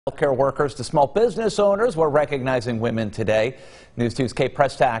Healthcare workers to small business owners, we're recognizing women today. News 2's Kate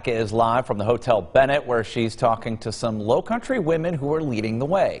Prestak is live from the Hotel Bennett, where she's talking to some low-country women who are leading the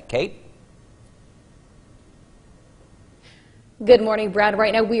way. Kate? Good morning, Brad.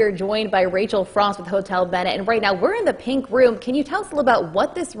 Right now we are joined by Rachel Frost with Hotel Bennett, and right now we're in the pink room. Can you tell us a little about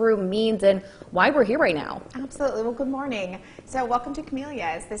what this room means and why we're here right now? Absolutely. Well, good morning. So welcome to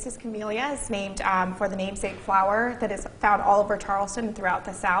Camellias. This is Camellias, named for the namesake flower that is found all over Charleston and throughout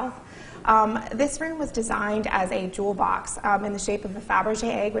the South. This room was designed as a jewel box in the shape of a Fabergé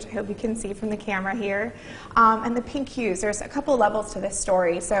egg, which I hope you can see from the camera here. And the pink hues, there's a couple levels to this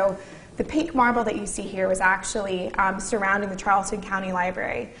story. So the pink marble that you see here was actually surrounding the Charleston County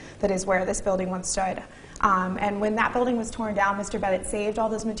Library. That is where this building once stood. And when that building was torn down, Mr. Bennett saved all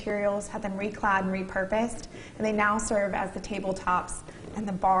those materials, had them reclad and repurposed, and they now serve as the tabletops and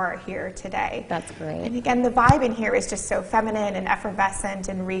the bar here today. That's great. And again, the vibe in here is just so feminine and effervescent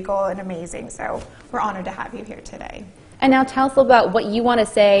and regal and amazing, so we're honored to have you here today. And now tell us about what you want to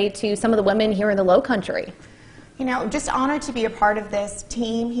say to some of the women here in the Low Country. You know, just honored to be a part of this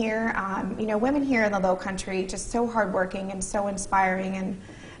team here. You know, women here in the Low Country, just so hardworking and so inspiring.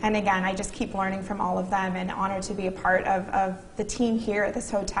 And again, I just keep learning from all of them, and honored to be a part of the team here at this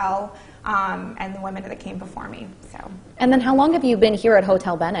hotel and the women that came before me. So. And then how long have you been here at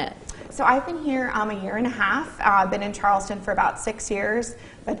Hotel Bennett? So I've been here a year and a half. Been in Charleston for about 6 years,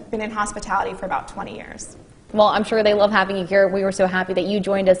 but been in hospitality for about 20 years. Well, I'm sure they love having you here. We were so happy that you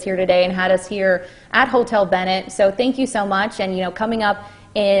joined us here today and had us here at Hotel Bennett. So thank you so much. And, you know, coming up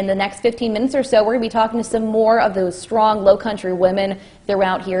in the next 15 minutes or so, we're going to be talking to some more of those strong Low Country women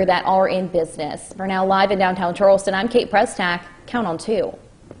throughout here that are in business. For now, live in downtown Charleston, I'm Kate Prestak. Count on 2.